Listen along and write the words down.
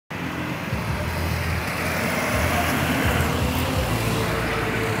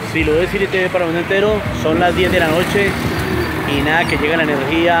Si lo ves y te ve para el mundo entero, son las 10 de la noche y nada que llega la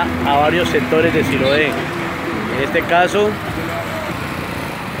energía a varios sectores de Siloé. En este caso,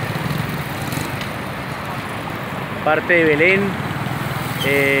 parte de Belén,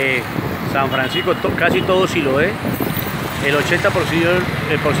 San Francisco, casi todo Siloé. El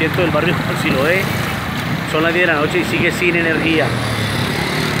 80% del barrio Siloé, son las 10 de la noche y sigue sin energía.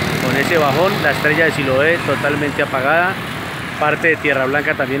 Con ese bajón, la estrella de Siloé totalmente apagada. Parte de Tierra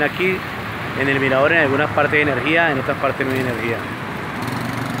Blanca también aquí. En el mirador en algunas partes de energía, en otras partes no hay energía.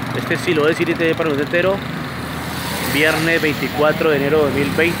 Este es Siloé City TV para el mundo entero. Viernes 24 de enero de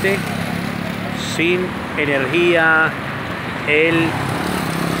 2020. Sin energía el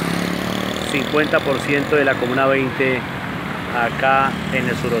 50% de la comuna 20 acá en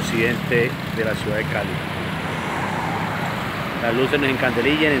el suroccidente de la ciudad de Cali. Las luces nos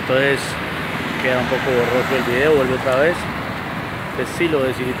encandelillan, entonces queda un poco borroso el video. Vuelve otra vez. Este sí lo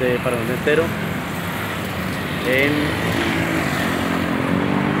decidiste para el mundo entero. En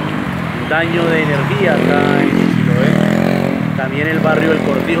daño de energía acá en Siloé. También el barrio del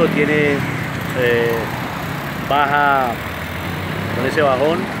Cortijo tiene baja con ese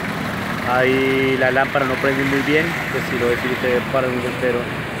bajón. Ahí la lámpara no prende muy bien. Este sí lo decidiste para el mundo entero.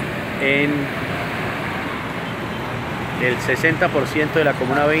 En el 60% de la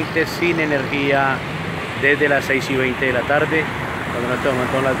comuna 20 sin energía desde las 6:20 de la tarde, cuando en este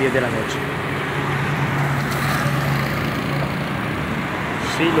momento son las 10 de la noche.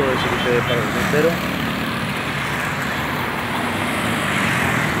 Sí lo decidiste para el mundo entero.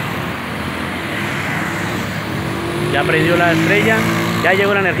 Ya prendió la estrella, ya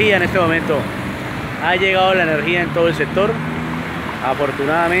llegó la energía en este momento. Ha llegado la energía en todo el sector.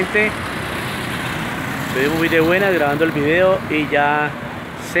 Afortunadamente estuvimos muy de buenas grabando el video y ya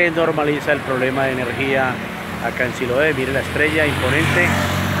se normaliza el problema de energía acá en Siloé. Mire la estrella imponente.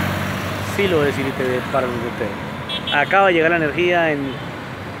 Siloé City TV para el mundo entero. Acaba de llegar la energía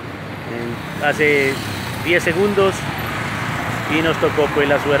hace 10 segundos y nos tocó pues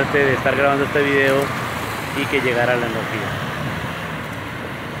la suerte de estar grabando este video y que llegara la energía.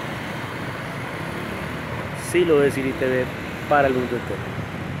 Siloé City TV para el mundo entero.